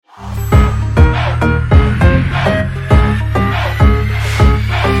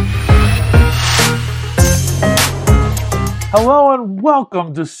Hello and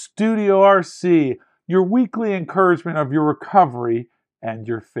welcome to Studio RC, your weekly encouragement of your recovery and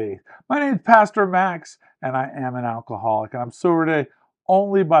your faith. My name is Pastor Max, and I am an alcoholic, and I'm sober today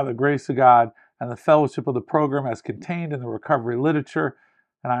only by the grace of God and the fellowship of the program as contained in the recovery literature,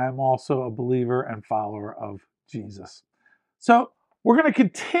 and I am also a believer and follower of Jesus. So we're going to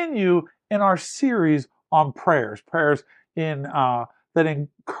continue in our series on prayers in that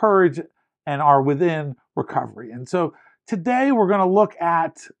encourage and are within recovery. And so today we're going to look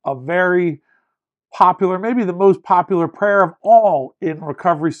at a very popular, maybe the most popular prayer of all in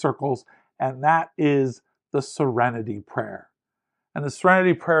recovery circles, and that is the Serenity Prayer. And the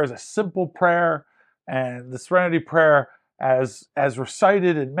Serenity Prayer is a simple prayer, and the Serenity Prayer, as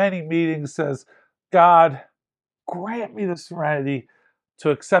recited in many meetings, says, God, grant me the serenity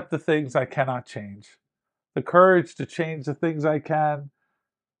to accept the things I cannot change, the courage to change the things I can,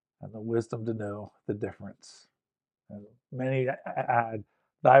 and the wisdom to know the difference. And many add,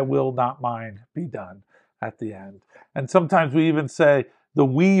 thy will, not mine, be done at the end. And sometimes we even say the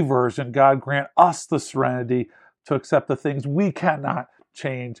we version, God grant us the serenity to accept the things we cannot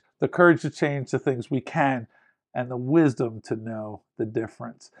change, the courage to change the things we can, and the wisdom to know the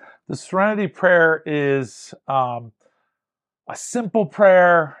difference. The Serenity Prayer is a simple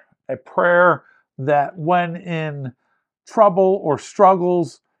prayer, a prayer that when in trouble or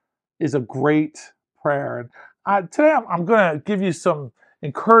struggles is a great prayer. And today I'm going to give you some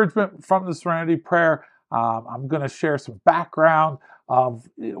encouragement from the Serenity Prayer. I'm going to share some background of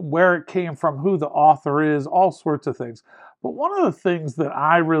where it came from, who the author is, all sorts of things. But one of the things that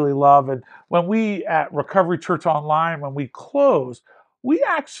I really love, and when we at Recovery Church Online, when we close, we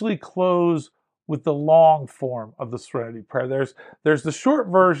actually close with the long form of the Serenity Prayer. There's the short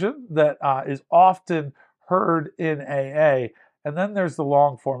version that is often heard in AA, and then there's the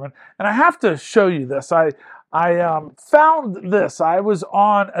long form. And I have to show you this. I found this. I was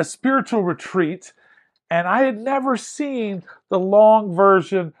on a spiritual retreat, and I had never seen the long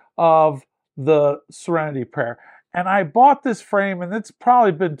version of the Serenity Prayer. And I bought this frame, and it's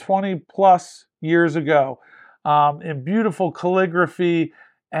probably been 20 plus years ago, in beautiful calligraphy.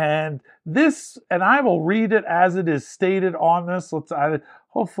 And I will read it as it is stated on this.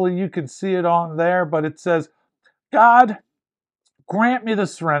 Hopefully you can see it on there, but it says, God, grant me the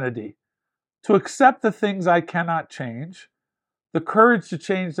serenity to accept the things I cannot change, the courage to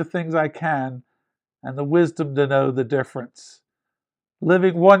change the things I can, and the wisdom to know the difference.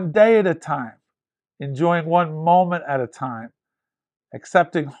 Living one day at a time, enjoying one moment at a time,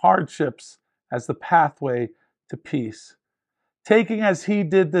 accepting hardships as the pathway to peace. Taking as he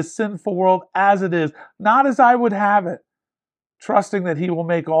did this sinful world as it is, not as I would have it, trusting that he will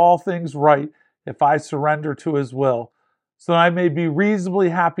make all things right if I surrender to his will, so that I may be reasonably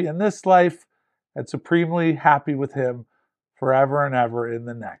happy in this life and supremely happy with him forever and ever in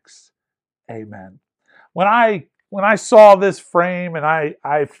the next. Amen. When I saw this frame and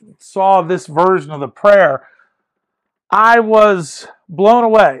I saw this version of the prayer, I was blown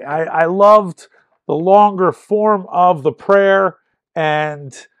away. I loved the longer form of the prayer,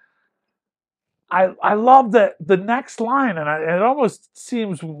 and I love that the next line, and it almost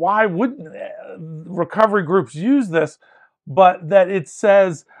seems, why wouldn't recovery groups use this? But that it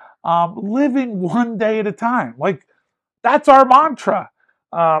says, living one day at a time. Like, that's our mantra.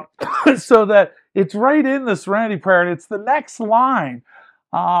 So that it's right in the Serenity Prayer, and it's the next line.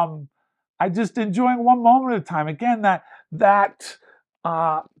 I just enjoying one moment at a time. Again, that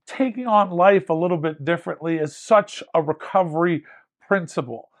taking on life a little bit differently is such a recovery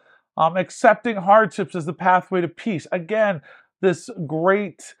principle. Accepting hardships as the pathway to peace. Again, this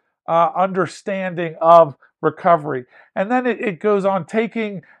great understanding of recovery. And then it goes on,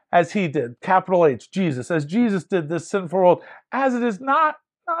 taking as he did, capital H, Jesus, as Jesus did this sinful world, as it is, not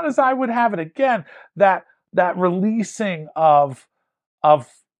as I would have it. Again, that releasing of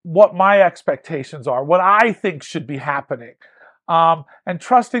what my expectations are, what I think should be happening. And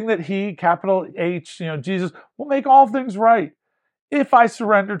trusting that he, capital H, Jesus, will make all things right if I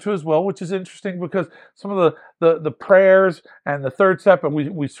surrender to his will, which is interesting because some of the prayers and the third step, and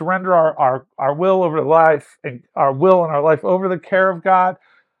we surrender our will over the life, and our will and our life over the care of God,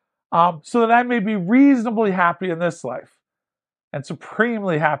 so that I may be reasonably happy in this life and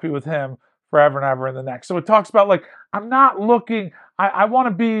supremely happy with him forever and ever in the next. So it talks about, like, I'm not looking, I want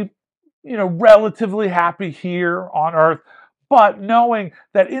to be, relatively happy here on earth, but knowing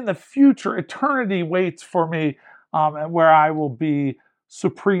that in the future, eternity waits for me, and where I will be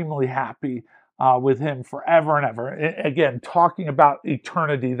supremely happy with him forever and ever. Again, talking about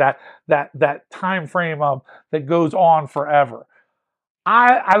eternity, that time frame of that goes on forever.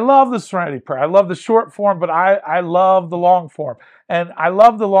 I love the Serenity Prayer. I love the short form, but I love the long form. And I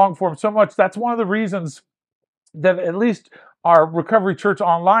love the long form so much. That's one of the reasons that at least our Recovery Church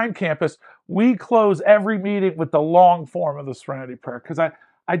online campus, we close every meeting with the long form of the Serenity Prayer because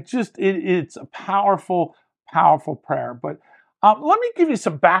it's a powerful, powerful prayer. But let me give you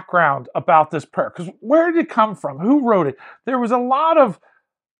some background about this prayer because where did it come from? Who wrote it? There was a lot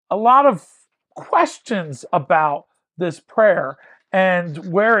of questions about this prayer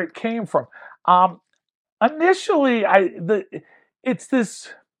and where it came from. Initially, it's this.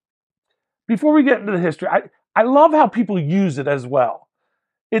 Before we get into the history, I love how people use it as well.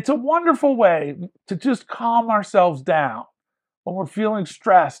 It's a wonderful way to just calm ourselves down when we're feeling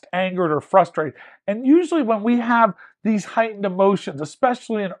stressed, angered, or frustrated. And usually, when we have these heightened emotions,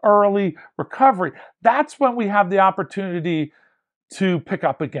 especially in early recovery, that's when we have the opportunity to pick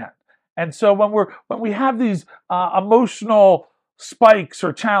up again. And so when we have these emotional spikes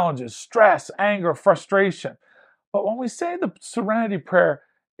or challenges, stress, anger, frustration, but when we say the Serenity Prayer,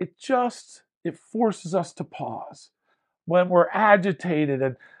 it forces us to pause. When we're agitated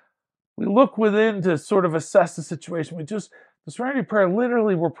and we look within to sort of assess the situation, the Serenity Prayer,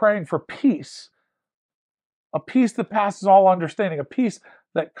 literally, we're praying for peace, a peace that passes all understanding, a peace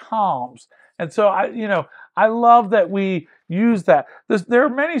that calms. And so I love that we use that. There are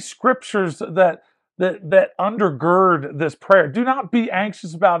many scriptures that undergird this prayer. Do not be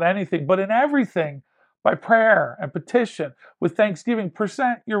anxious about anything, but in everything, by prayer and petition, with thanksgiving,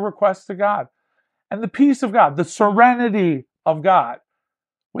 present your requests to God. And the peace of God, the serenity of God,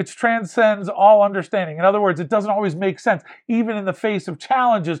 which transcends all understanding. In other words, it doesn't always make sense. Even in the face of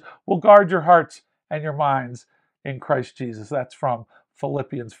challenges, will guard your hearts and your minds in Christ Jesus. That's from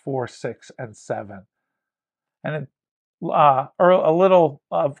Philippians 4, 6, and 7. And a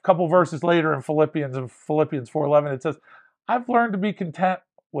couple verses later in Philippians 4:11, it says, I've learned to be content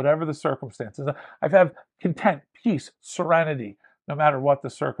whatever the circumstances. I've had content, peace, serenity, no matter what the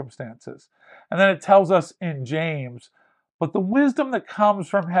circumstances. And then it tells us in James, but the wisdom that comes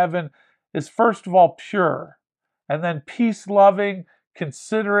from heaven is first of all pure, and then peace-loving,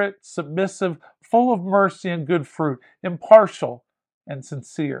 considerate, submissive, full of mercy and good fruit, impartial and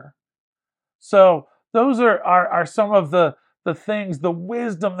sincere. So those are some of the things, the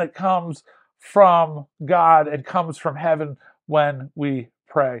wisdom that comes from God and comes from heaven when we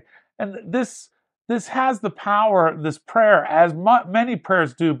pray. And this has the power, this prayer, as many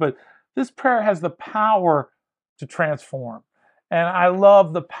prayers do, but this prayer has the power to transform. And I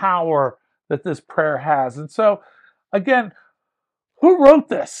love the power that this prayer has. And so, again, who wrote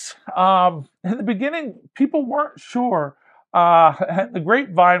this? In the beginning, people weren't sure. The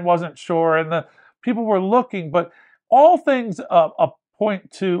grapevine wasn't sure, and the people were looking. But all things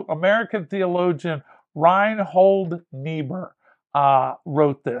point to American theologian Reinhold Niebuhr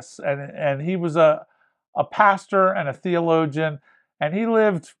wrote this, and he was a pastor and a theologian, and he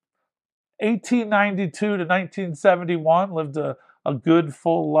lived 1892 to 1971. Lived a good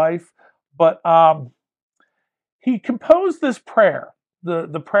full life, but he composed this prayer,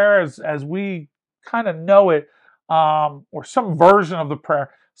 the prayer as we kind of know it, or some version of the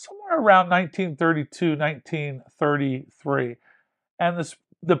prayer, somewhere around 1932, 1933. And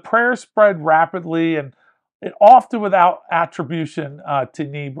the prayer spread rapidly and it often without attribution to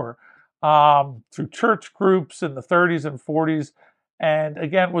Niebuhr through church groups in the 30s and 40s, and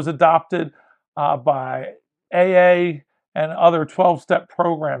again was adopted by AA and other 12-step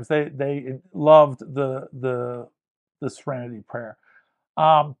programs. They loved the Serenity Prayer.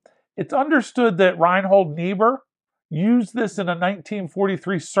 It's understood that Reinhold Niebuhr used this in a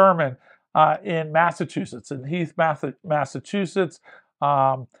 1943 sermon in Massachusetts, in Heath, Massachusetts,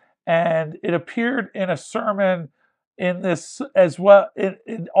 and it appeared in a sermon in this as well.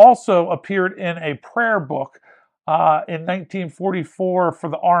 It also appeared in a prayer book in 1944 for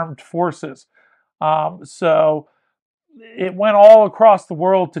the armed forces. So it went all across the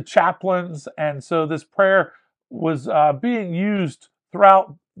world to chaplains, and so this prayer was being used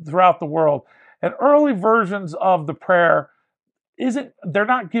throughout the world. And early versions of the prayer it's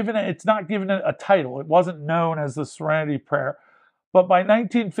not given a title. It wasn't known as the Serenity Prayer, but by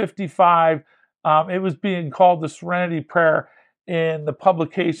 1955, it was being called the Serenity Prayer in the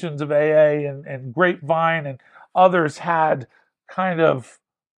publications of AA and Grapevine, and others had kind of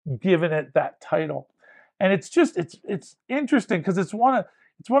given it that title. And it's interesting because it's one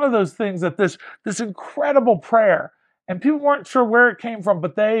of those things that this incredible prayer, and people weren't sure where it came from,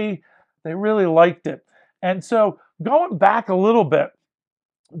 but they really liked it. And so going back a little bit,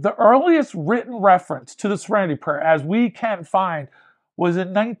 the earliest written reference to the Serenity Prayer, as we can find, was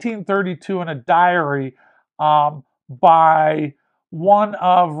in 1932 in a diary by one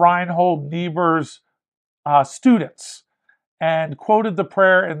of Reinhold Niebuhr's students and quoted the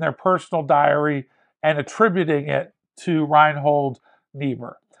prayer in their personal diary and attributing it to Reinhold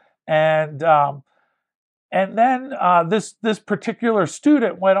Niebuhr. And then this particular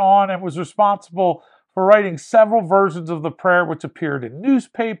student went on and was responsible for writing several versions of the prayer, which appeared in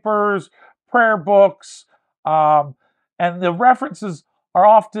newspapers, prayer books, and the references are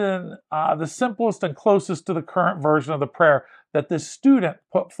often the simplest and closest to the current version of the prayer that this student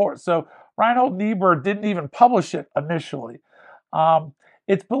put forth. So Reinhold Niebuhr didn't even publish it initially.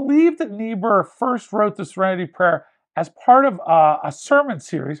 It's believed that Niebuhr first wrote the Serenity Prayer as part of a sermon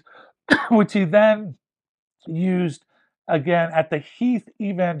series, which he then used again at the Heath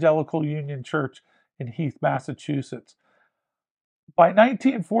Evangelical Union Church in Heath, Massachusetts. By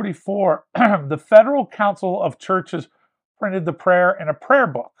 1944, the Federal Council of Churches printed the prayer in a prayer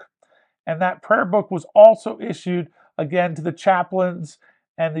book, and that prayer book was also issued again to the chaplains,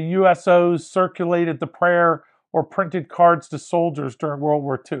 and the USOs circulated the prayer or printed cards to soldiers during World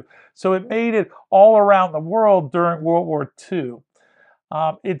War II. So it made it all around the world during World War II.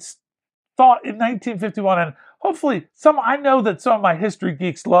 It's thought in 1951, and hopefully I know that some of my history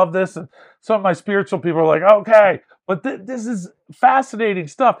geeks love this, and some of my spiritual people are like, okay, but this is fascinating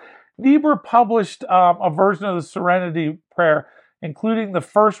stuff. Niebuhr published a version of the Serenity Prayer, including the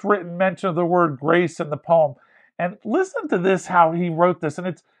first written mention of the word grace in the poem. And listen to this, how he wrote this, and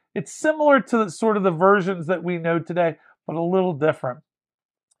it's similar to sort of the versions that we know today, but a little different.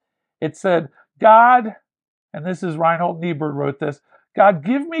 It said, God, and this is Reinhold Niebuhr wrote this, God,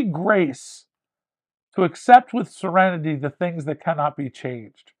 give me grace to accept with serenity the things that cannot be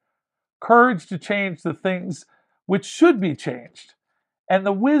changed, courage to change the things which should be changed, and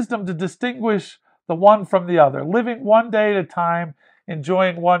the wisdom to distinguish the one from the other, living one day at a time,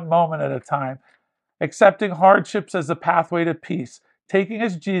 enjoying one moment at a time, accepting hardships as a pathway to peace, taking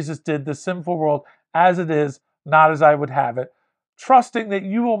as Jesus did the sinful world as it is, not as I would have it, trusting that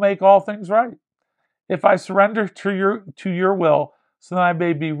you will make all things right. If I surrender to your will, so that I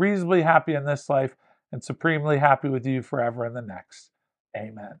may be reasonably happy in this life and supremely happy with you forever in the next.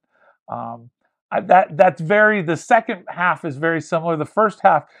 Amen. The second half is very similar. The first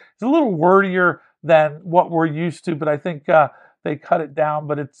half is a little wordier than what we're used to, but I think they cut it down,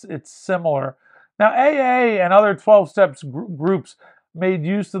 but it's similar. Now, AA and other 12 steps groups made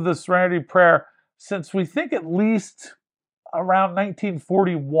use of the Serenity Prayer since we think at least around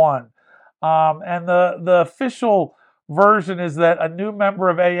 1941. And the official version is that a new member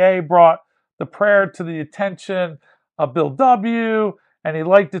of AA brought the prayer to the attention of Bill W., and he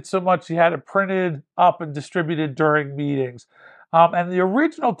liked it so much he had it printed up and distributed during meetings. And the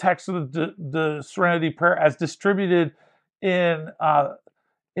original text of the Serenity Prayer, as distributed in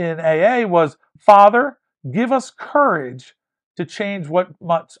AA, was, Father, give us courage to change what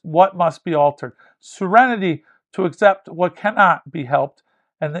must be altered, serenity to accept what cannot be helped,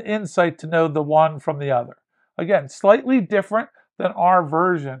 and the insight to know the one from the other. Again, slightly different than our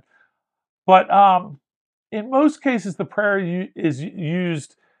version, but in most cases, the prayer is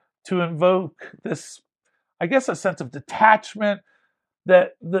used to invoke this, I guess, a sense of detachment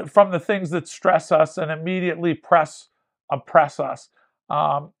that from the things that stress us and immediately oppress us.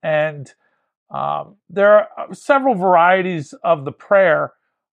 And there are several varieties of the prayer,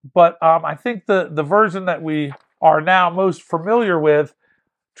 but I think the version that we are now most familiar with,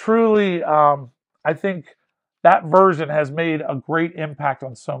 truly, I think that version has made a great impact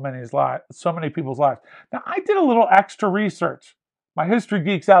on so many people's lives. Now, I did a little extra research. My history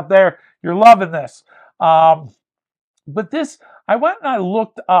geeks out there, you're loving this. But this, I went and I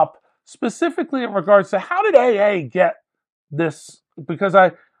looked up specifically in regards to how did AA get this? Because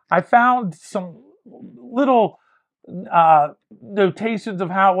I found some little notations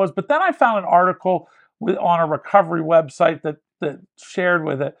of how it was, but then I found an article on a recovery website that shared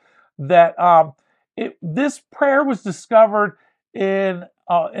with it that this prayer was discovered in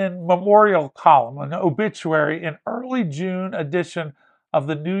memorial column, an obituary in early June edition of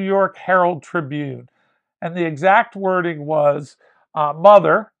the New York Herald Tribune. And the exact wording was,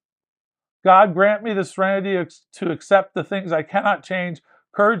 Mother, God grant me the serenity to accept the things I cannot change,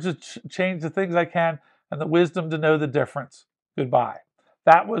 courage to change the things I can, and the wisdom to know the difference. Goodbye.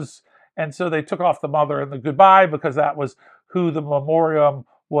 That was, and so they took off the mother and the goodbye because that was who the memoriam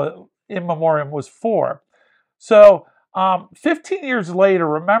was for. So 15 years later,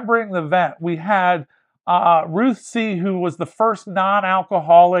 remembering the event, we had Ruth C., who was the first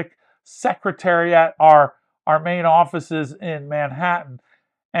non-alcoholic secretary at our main offices in Manhattan.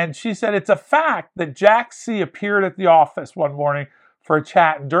 And she said, it's a fact that Jack C. appeared at the office one morning for a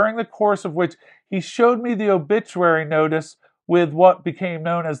chat, and during the course of which he showed me the obituary notice with what became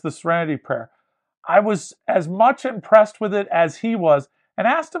known as the Serenity Prayer. I was as much impressed with it as he was and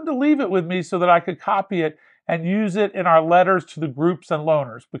asked him to leave it with me so that I could copy it and use it in our letters to the groups and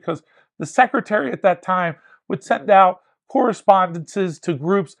loners, because the secretary at that time would send out correspondences to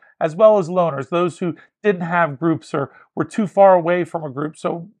groups as well as loners, those who didn't have groups or were too far away from a group,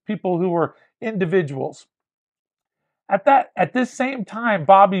 so people who were individuals. At this same time,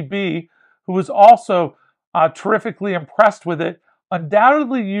 Bobby B., who was also terrifically impressed with it,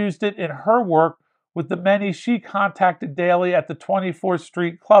 undoubtedly used it in her work with the many she contacted daily at the 24th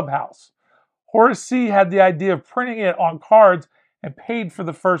Street Clubhouse. Horace C. had the idea of printing it on cards and paid for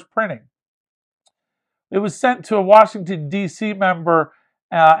the first printing. It was sent to a Washington, D.C. member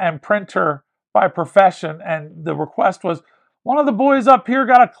and printer by profession, and the request was, "One of the boys up here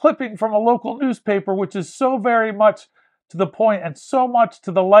got a clipping from a local newspaper, which is so very much to the point and so much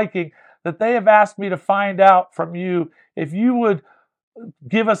to the liking that they have asked me to find out from you if you would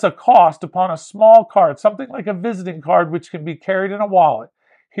give us a cost upon a small card, something like a visiting card which can be carried in a wallet.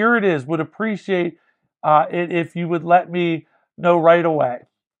 Here it is. Would appreciate it if you would let me know right away."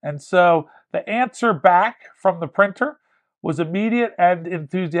 And so the answer back from the printer was immediate and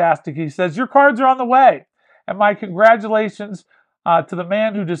enthusiastic. He says, "Your cards are on the way, and my congratulations to the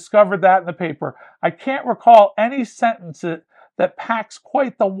man who discovered that in the paper. I can't recall any sentence that packs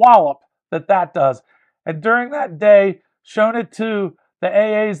quite the wallop that does." And during that day, shown it to the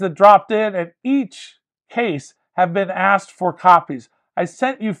AAs that dropped in, and each case have been asked for copies. I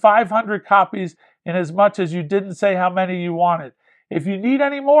sent you 500 copies in as much as you didn't say how many you wanted. If you need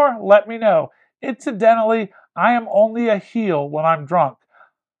any more, let me know. Incidentally, I am only a heel when I'm drunk.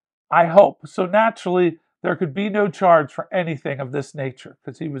 I hope. So naturally, there could be no charge for anything of this nature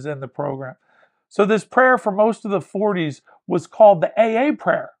because he was in the program. So this prayer for most of the 40s was called the AA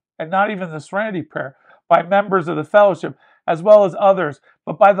prayer and not even the Serenity Prayer by members of the fellowship as well as others.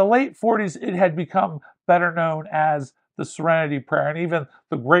 But by the late 40s, it had become better known as the Serenity Prayer, and even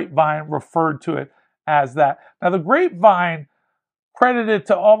the Grapevine referred to it as that. Now, the Grapevine credited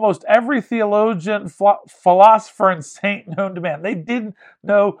to almost every theologian, philosopher, and saint known to man. They didn't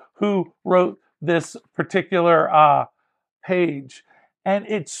know who wrote this particular page. And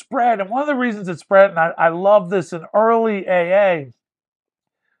it spread. And one of the reasons it spread, and I love this in early AA,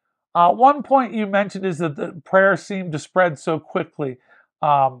 one point you mentioned is that the prayer seemed to spread so quickly.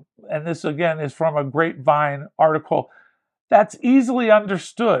 And this, again, is from a Grapevine article. That's easily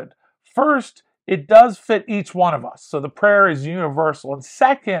understood. First, it does fit each one of us. So the prayer is universal. And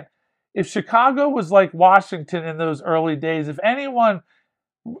second, if Chicago was like Washington in those early days, if anyone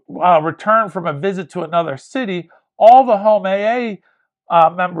returned from a visit to another city, all the home AA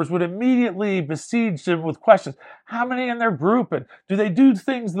members would immediately besiege them with questions. How many in their group? And do they do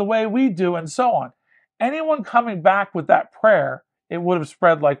things the way we do? And so on. Anyone coming back with that prayer, it would have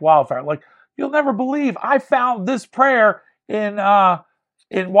spread like wildfire. Like, you'll never believe I found this prayer in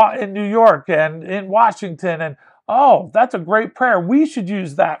New York and in Washington, and oh, that's a great prayer. We should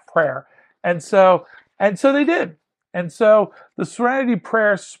use that prayer. And so they did. And so the Serenity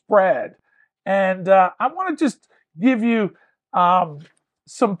Prayer spread. And I want to just give you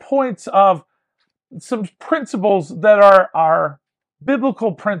some points of some principles that are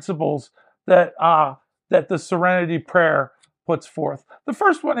biblical principles that the Serenity Prayer puts forth. The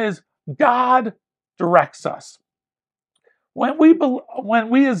first one is God directs us. When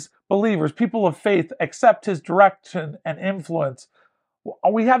we as believers, people of faith, accept his direction and influence,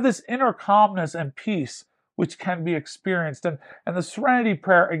 we have this inner calmness and peace which can be experienced. And the Serenity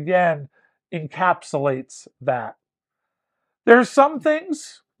Prayer, again, encapsulates that. There's some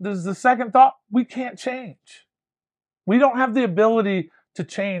things, this is the second thought, we can't change. We don't have the ability to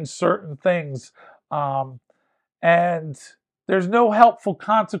change certain things. And there's no helpful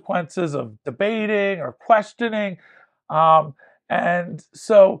consequences of debating or questioning. And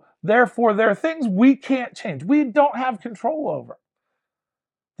so, therefore, there are things we can't change. We don't have control over.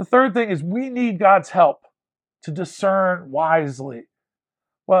 The third thing is we need God's help to discern wisely.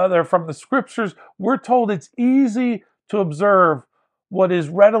 Whether from the scriptures, we're told it's easy to observe what is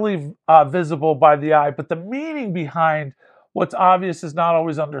readily visible by the eye, but the meaning behind what's obvious is not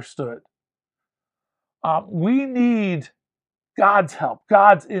always understood. We need God's help,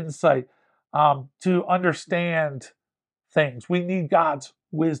 God's insight to understand things. We need God's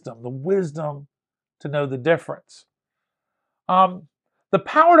wisdom, the wisdom to know the difference. The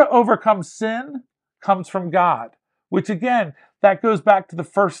power to overcome sin comes from God, which again, that goes back to the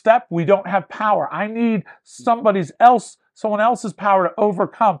first step. We don't have power. I need someone else's power to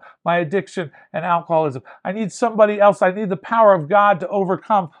overcome my addiction and alcoholism. I need somebody else. I need the power of God to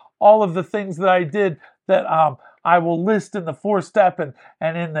overcome all of the things that I did that I will list in the 4th step and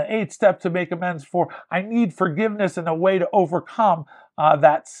in the 8th step to make amends for. I need forgiveness and a way to overcome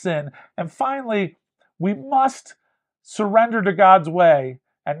that sin. And finally, we must surrender to God's way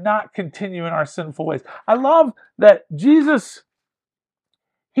and not continue in our sinful ways. I love that Jesus,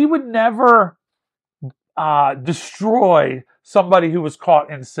 he would never destroy somebody who was caught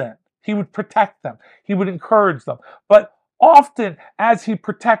in sin. He would protect them. He would encourage them. But often, as he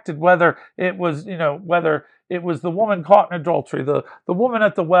protected, whether it was the woman caught in adultery, the woman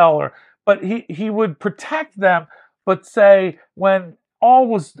at the well, but he would protect them, but say when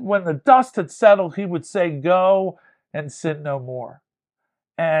the dust had settled, he would say, "Go and sin no more."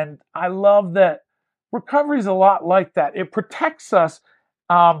 And I love that recovery is a lot like that. It protects us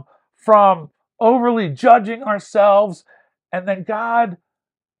from overly judging ourselves, and then God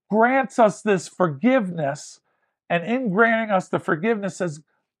grants us this forgiveness, and in granting us the forgiveness says,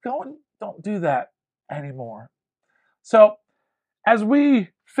 go and don't do that anymore. So as we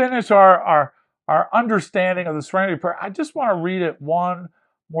finish our understanding of the Serenity Prayer, I just want to read it one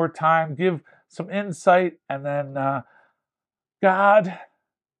more time, give some insight, and then God,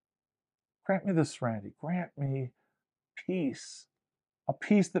 grant me the serenity, grant me peace, a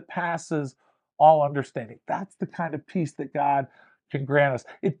peace that passes all understanding. That's the kind of peace that God can grant us.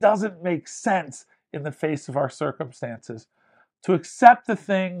 It doesn't make sense in the face of our circumstances to accept the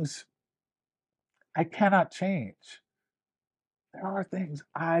things I cannot change. There are things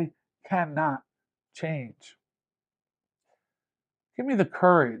I cannot change. Give me the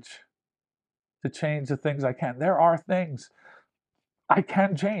courage to change the things I can. There are things I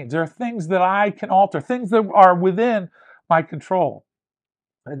can change. There are things that I can alter, things that are within my control.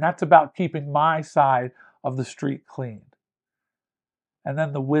 And that's about keeping my side of the street clean. And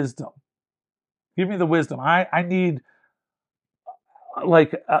then the wisdom. Give me the wisdom. I need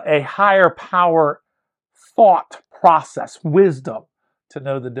like a higher power thought process, wisdom to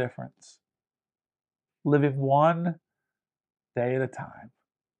know the difference. Living one day at a time.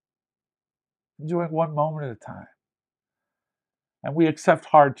 Enjoying one moment at a time. And we accept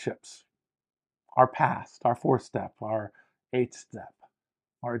hardships, our past, our 4th step, our 8th step,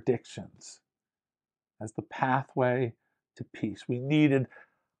 our addictions, as the pathway to peace. We needed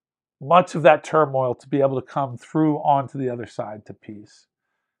much of that turmoil to be able to come through onto the other side to peace.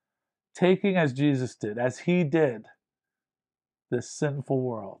 Taking as Jesus did, as he did, this sinful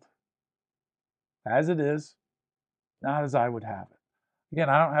world, as it is, not as I would have it. Again,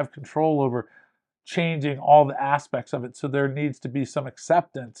 I don't have control over changing all the aspects of it, so there needs to be some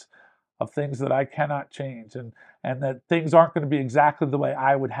acceptance of things that I cannot change, and that things aren't going to be exactly the way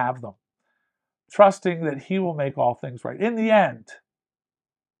I would have them. Trusting that he will make all things right. In the end,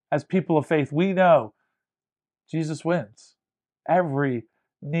 as people of faith, we know Jesus wins. Every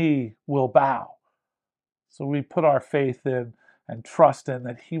knee will bow. So we put our faith in and trust in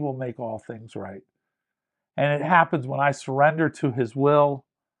that he will make all things right. And it happens when I surrender to his will,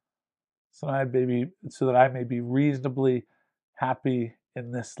 so that I may be reasonably happy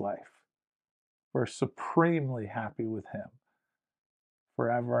in this life. We're supremely happy with him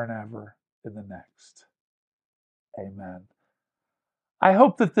forever and ever in the next. Amen. I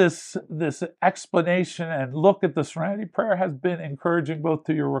hope that this explanation and look at the Serenity Prayer has been encouraging both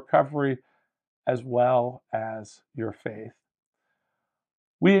to your recovery as well as your faith.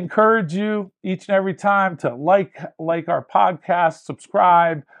 We encourage you each and every time to like our podcast,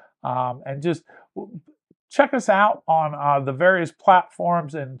 subscribe, and just check us out on the various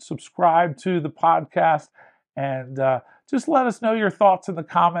platforms and subscribe to the podcast. And just let us know your thoughts in the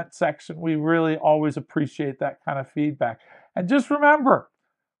comment section. We really always appreciate that kind of feedback. And just remember,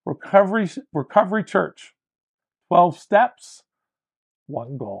 Recovery Church, 12 steps,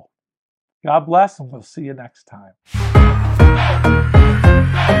 one goal. God bless, and we'll see you next time.